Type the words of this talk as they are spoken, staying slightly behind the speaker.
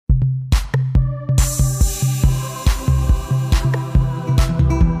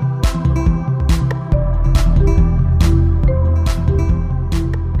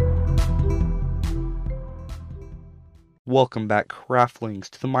Welcome back, Craftlings,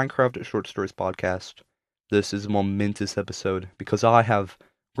 to the Minecraft Short Stories podcast. This is a momentous episode because I have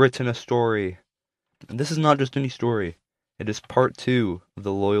written a story. And this is not just any story. It is part 2 of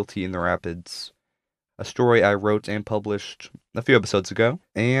The Loyalty in the Rapids. A story I wrote and published a few episodes ago.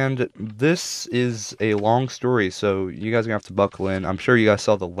 And this is a long story, so you guys are going to have to buckle in. I'm sure you guys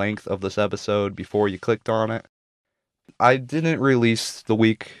saw the length of this episode before you clicked on it. I didn't release the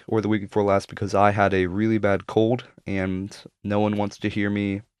week or the week before last because I had a really bad cold and no one wants to hear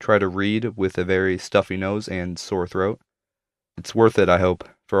me try to read with a very stuffy nose and sore throat. It's worth it, I hope,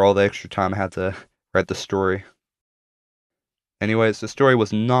 for all the extra time I had to write the story. Anyways, the story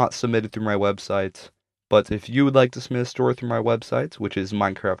was not submitted through my website, but if you would like to submit a story through my website, which is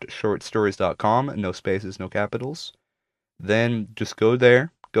minecraftshortstories.com, no spaces, no capitals, then just go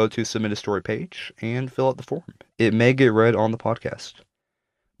there. Go to submit a story page and fill out the form. It may get read on the podcast.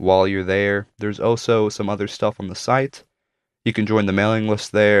 While you're there, there's also some other stuff on the site. You can join the mailing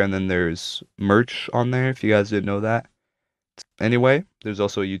list there, and then there's merch on there if you guys didn't know that. Anyway, there's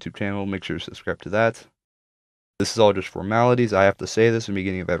also a YouTube channel. Make sure to subscribe to that. This is all just formalities. I have to say this in the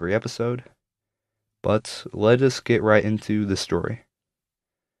beginning of every episode. But let us get right into the story.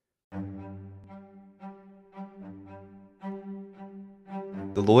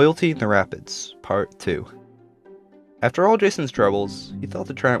 The Loyalty in the Rapids, Part 2. After all Jason's troubles, he thought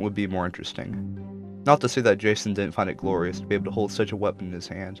the trident would be more interesting. Not to say that Jason didn't find it glorious to be able to hold such a weapon in his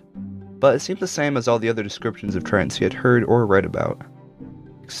hand, but it seemed the same as all the other descriptions of tridents he had heard or read about,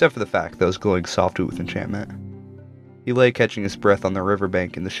 except for the fact that it was glowing softly with enchantment. He lay catching his breath on the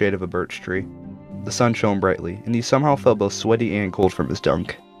riverbank in the shade of a birch tree. The sun shone brightly, and he somehow felt both sweaty and cold from his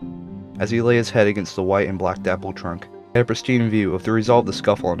dunk. As he lay his head against the white and black dapple trunk, he had a pristine view of the result of the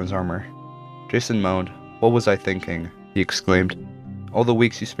scuffle on his armor. Jason moaned. "What was I thinking?" he exclaimed. "All the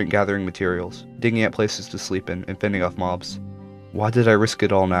weeks you spent gathering materials, digging at places to sleep in, and fending off mobs. Why did I risk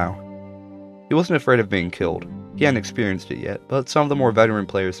it all now?" He wasn't afraid of being killed. He hadn't experienced it yet, but some of the more veteran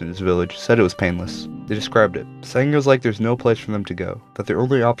players in his village said it was painless. They described it, saying it was like there's no place for them to go, that their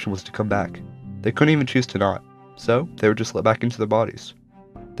only option was to come back. They couldn't even choose to not, so they were just let back into their bodies.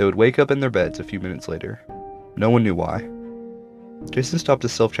 They would wake up in their beds a few minutes later. No one knew why. Jason stopped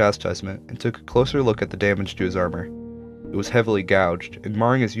his self-chastisement and took a closer look at the damage to his armor. It was heavily gouged, and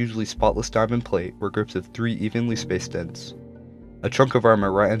marring his usually spotless diamond plate were grips of 3 evenly spaced dents. A chunk of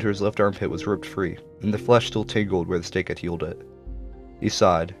armor right under his left armpit was ripped free, and the flesh still tingled where the stake had healed it. He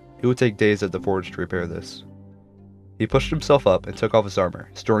sighed. It would take days at the forge to repair this. He pushed himself up and took off his armor,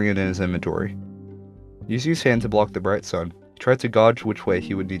 storing it in his inventory. Using his hand to block the bright sun, he tried to gauge which way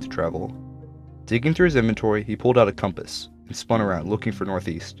he would need to travel. Digging through his inventory, he pulled out a compass and spun around, looking for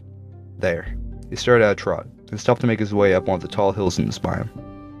northeast. There. He started at a trot and stopped to make his way up one of the tall hills in this biome.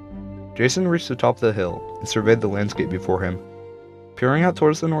 Jason reached the top of the hill and surveyed the landscape before him. Peering out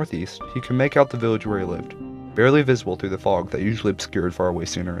towards the northeast, he could make out the village where he lived, barely visible through the fog that usually obscured faraway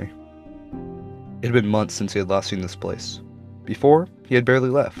scenery. It had been months since he had last seen this place. Before, he had barely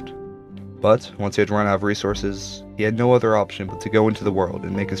left. But once he had run out of resources, he had no other option but to go into the world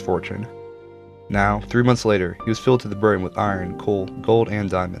and make his fortune. Now, 3 months later, he was filled to the brim with iron, coal, gold, and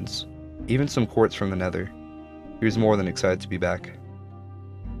diamonds. Even some quartz from the nether. He was more than excited to be back.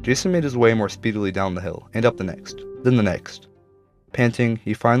 Jason made his way more speedily down the hill, and up the next, then the next. Panting,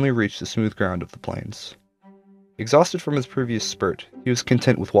 he finally reached the smooth ground of the plains. Exhausted from his previous spurt, he was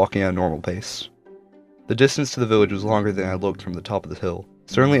content with walking at a normal pace. The distance to the village was longer than it had looked from the top of the hill,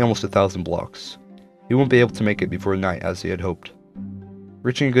 certainly almost 1,000 blocks. He wouldn't be able to make it before night as he had hoped.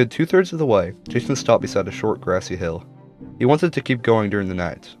 Reaching a good 2/3 of the way, Jason stopped beside a short grassy hill. He wanted to keep going during the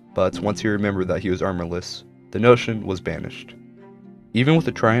night, but once he remembered that he was armorless, the notion was banished. Even with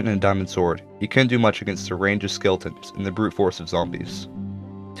a trident and a diamond sword, he couldn't do much against the range of skeletons and the brute force of zombies.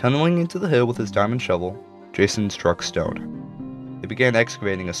 Tunneling into the hill with his diamond shovel, Jason struck stone. He began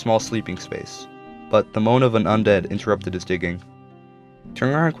excavating a small sleeping space, but the moan of an undead interrupted his digging.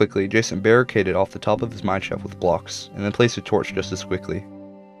 Turning around quickly, Jason barricaded off the top of his mineshaft with blocks, and then placed a torch just as quickly,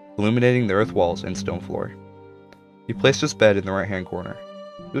 illuminating the earth walls and stone floor. He placed his bed in the right-hand corner.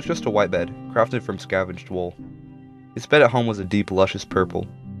 It was just a white bed, crafted from scavenged wool. His bed at home was a deep, luscious purple,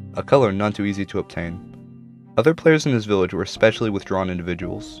 a color none too easy to obtain. Other players in his village were especially withdrawn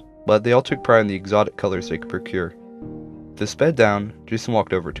individuals, but they all took pride in the exotic colors they could procure. With his bed down, Jason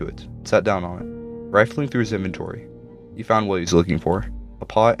walked over to it, sat down on it. Rifling through his inventory, he found what he was looking for, a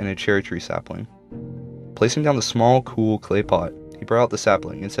pot and a cherry tree sapling. Placing down the small, cool clay pot, he brought out the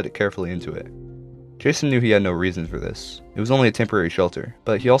sapling and set it carefully into it. Jason knew he had no reason for this. It was only a temporary shelter,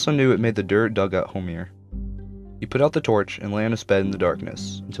 but he also knew it made the dirt dugout homier. He put out the torch and lay on his bed in the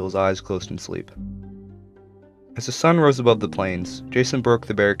darkness until his eyes closed in sleep. As the sun rose above the plains, Jason broke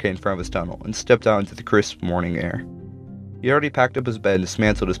the barricade in front of his tunnel and stepped out into the crisp morning air. He had already packed up his bed and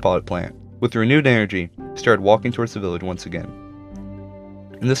dismantled his potted plant. With renewed energy, he started walking towards the village once again.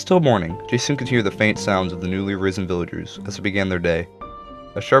 In the still morning, Jason could hear the faint sounds of the newly risen villagers as they began their day.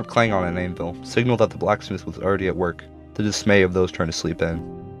 A sharp clang on an anvil signaled that the blacksmith was already at work, to the dismay of those trying to sleep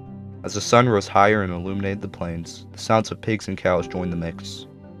in. As the sun rose higher and illuminated the plains, the sounds of pigs and cows joined the mix.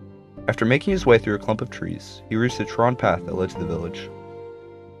 After making his way through a clump of trees, he reached a trodden path that led to the village.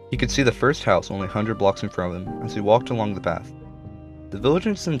 He could see the first house only 100 blocks in front of him as he walked along the path. The village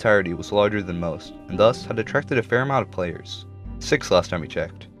in its entirety was larger than most, and thus had attracted a fair amount of players. 6 last time he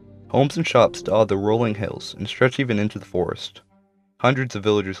checked. Homes and shops dotted the rolling hills and stretched even into the forest. Hundreds of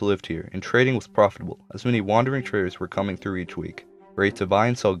villagers lived here, and trading was profitable, as many wandering traders were coming through each week, ready to buy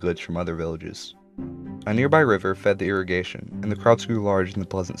and sell goods from other villages. A nearby river fed the irrigation, and the crowds grew large in the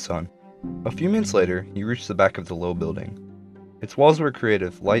pleasant sun. A few minutes later, he reached the back of the low building. Its walls were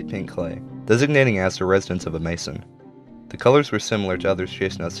creative, light pink clay, designating it as the residence of a mason. The colors were similar to others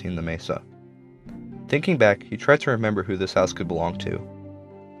Jason had seen in the mesa. Thinking back, he tried to remember who this house could belong to.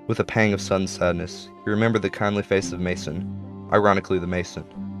 With a pang of sudden sadness, he remembered the kindly face of Mason, ironically the Mason,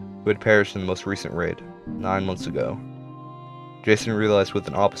 who had perished in the most recent raid, 9 months ago. Jason realized with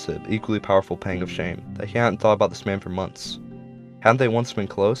an opposite, but equally powerful pang of shame that he hadn't thought about this man for months. Hadn't they once been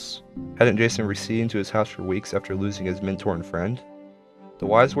close? Hadn't Jason receded into his house for weeks after losing his mentor and friend? The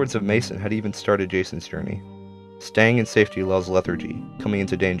wise words of Mason had even started Jason's journey. Staying in safety allows lethargy, coming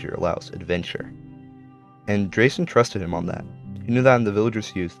into danger allows adventure. And Jason trusted him on that. He knew that in the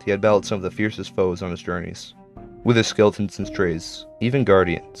villager's youth he had battled some of the fiercest foes on his journeys. Wither skeletons and strays, even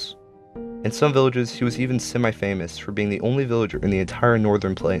guardians. In some villages, he was even semi-famous for being the only villager in the entire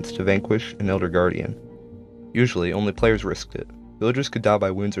northern plains to vanquish an elder guardian. Usually, only players risked it. Villagers could die by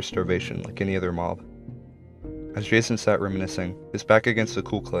wounds or starvation like any other mob. As Jason sat reminiscing, his back against the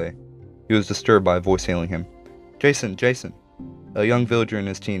cool clay, he was disturbed by a voice hailing him. "Jason, Jason!" A young villager in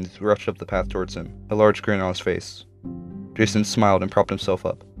his teens rushed up the path towards him, a large grin on his face. Jason smiled and propped himself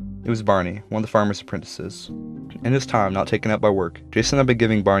up. It was Barney, one of the farmer's apprentices. In his time not taken up by work, Jason had been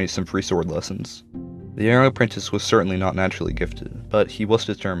giving Barney some free sword lessons. The young apprentice was certainly not naturally gifted, but he was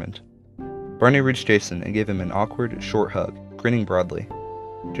determined. Barney reached Jason and gave him an awkward, short hug, grinning broadly.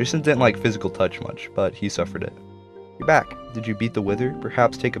 Jason didn't like physical touch much, but he suffered it. "You're back. Did you beat the Wither?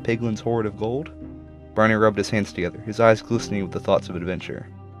 Perhaps take a piglin's hoard of gold?" Barney rubbed his hands together, his eyes glistening with the thoughts of adventure.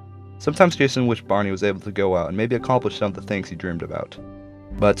 Sometimes Jason wished Barney was able to go out and maybe accomplish some of the things he dreamed about.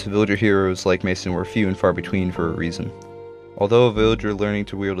 But villager heroes like Mason were few and far between for a reason. Although a villager learning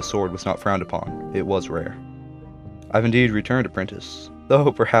to wield a sword was not frowned upon, it was rare. "I've indeed returned, apprentice,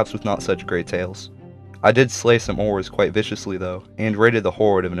 though perhaps with not such great tales. I did slay some ores quite viciously though, and raided the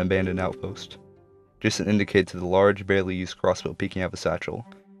hoard of an abandoned outpost." Jason indicated to the large, barely used crossbow peeking out of a satchel,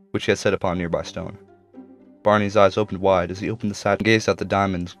 which he had set upon a nearby stone. Barney's eyes opened wide as he opened the satchel and gazed at the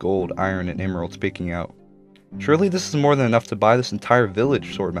diamonds, gold, iron, and emeralds peeking out. "Surely this is more than enough to buy this entire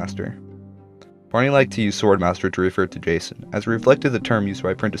village, Swordmaster." Barney liked to use Swordmaster to refer to Jason, as it reflected the term used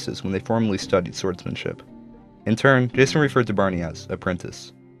by apprentices when they formally studied swordsmanship. In turn, Jason referred to Barney as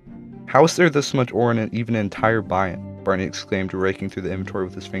apprentice. "How is there this much ore in even an entire biome?" Barney exclaimed, raking through the inventory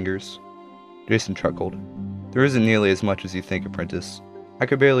with his fingers. Jason chuckled. "There isn't nearly as much as you think, apprentice. I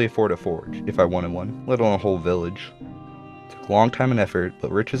could barely afford a forge, if I wanted one, let alone a whole village. It took a long time and effort,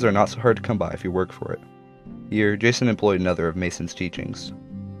 but riches are not so hard to come by if you work for it." Here, Jason employed another of Mason's teachings.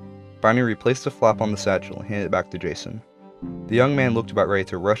 Barney replaced the flap on the satchel and handed it back to Jason. The young man looked about ready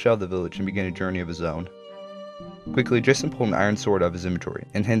to rush out of the village and begin a journey of his own. Quickly, Jason pulled an iron sword out of his inventory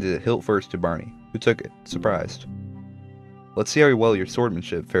and handed it hilt first to Barney, who took it, surprised. "Let's see how well your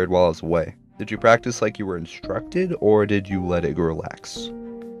swordsmanship fared while I was away. Did you practice like you were instructed, or did you let it grow lax?"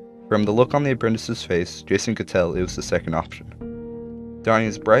 From the look on the apprentice's face, Jason could tell it was the second option. Donning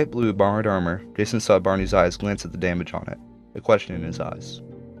his bright blue borrowed armor, Jason saw Barney's eyes glance at the damage on it, a question in his eyes.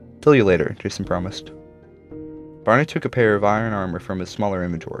 "Tell you later," Jason promised. Barney took a pair of iron armor from his smaller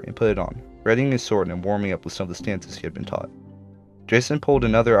inventory and put it on, readying his sword and warming up with some of the stances he had been taught. Jason pulled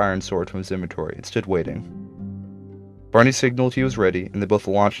another iron sword from his inventory and stood waiting. Barney signaled he was ready, and they both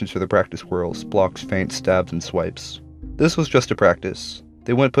launched into the practice whirls, blocks, feints, stabs, and swipes. This was just a practice.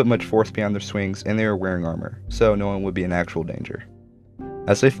 They wouldn't put much force behind their swings, and they were wearing armor, so no one would be in actual danger.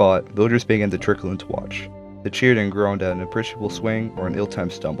 As they fought, villagers began to trickle in to watch. They cheered and groaned at an appreciable swing or an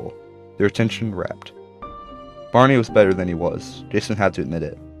ill-timed stumble, their attention rapt. Barney was better than he was, Jason had to admit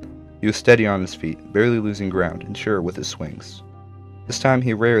it. He was steady on his feet, barely losing ground, and sure with his swings. This time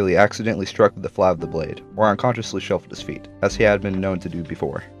he rarely accidentally struck with the flat of the blade, or unconsciously shuffled his feet, as he had been known to do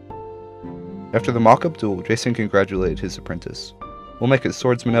before. After the mock-up duel, Jason congratulated his apprentice. "We'll make a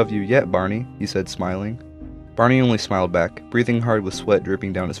swordsman of you yet, Barney," he said, smiling. Barney only smiled back, breathing hard with sweat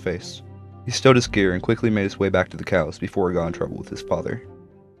dripping down his face. He stowed his gear and quickly made his way back to the cows before he got in trouble with his father.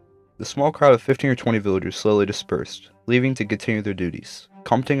 The small crowd of 15 or 20 villagers slowly dispersed, leaving to continue their duties,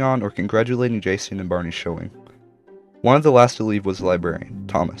 commenting on or congratulating Jason and Barney's showing. One of the last to leave was the librarian,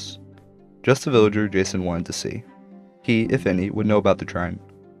 Thomas. Just the villager Jason wanted to see. He, if any, would know about the trident.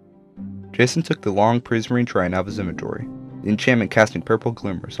 Jason took the long prismarine trident out of his inventory, the enchantment casting purple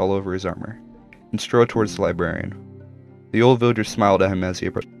glimmers all over his armor, and strode towards the librarian. The old villager smiled at him as he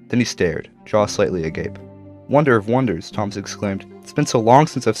approached. Then he stared, jaw slightly agape. "Wonder of wonders," Thomas exclaimed. "It's been so long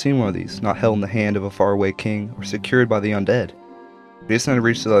since I've seen one of these, not held in the hand of a faraway king, or secured by the undead." Jason had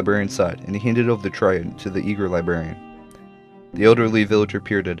reached the librarian's side, and he handed over the trident to the eager librarian. The elderly villager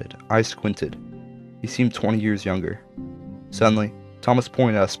peered at it, eyes squinted. He seemed 20 years younger. Suddenly, Thomas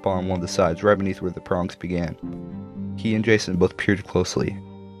pointed at a spot on one of the sides right beneath where the prongs began. He and Jason both peered closely.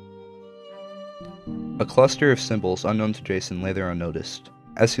 A cluster of symbols unknown to Jason lay there unnoticed.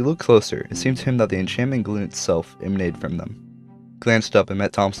 As he looked closer, it seemed to him that the enchantment glint itself emanated from them. He glanced up and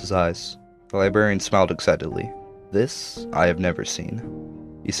met Thomas's eyes. The librarian smiled excitedly. "This I have never seen,"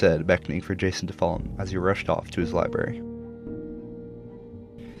 he said, beckoning for Jason to follow him as he rushed off to his library.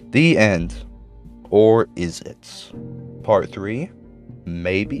 The end. Or is it? Part 3?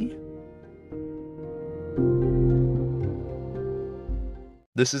 Maybe?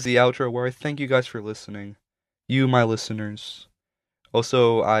 This is the outro where I thank you guys for listening. You, my listeners.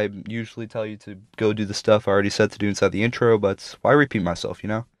 Also, I usually tell you to go do the stuff I already said to do inside the intro, but why repeat myself, you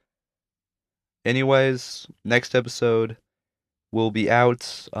know? Anyways, next episode will be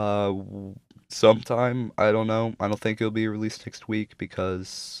out sometime. I don't know. I don't think it'll be released next week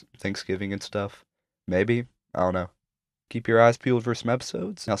because Thanksgiving and stuff. Maybe. I don't know. Keep your eyes peeled for some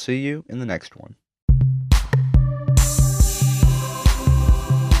episodes, and I'll see you in the next one.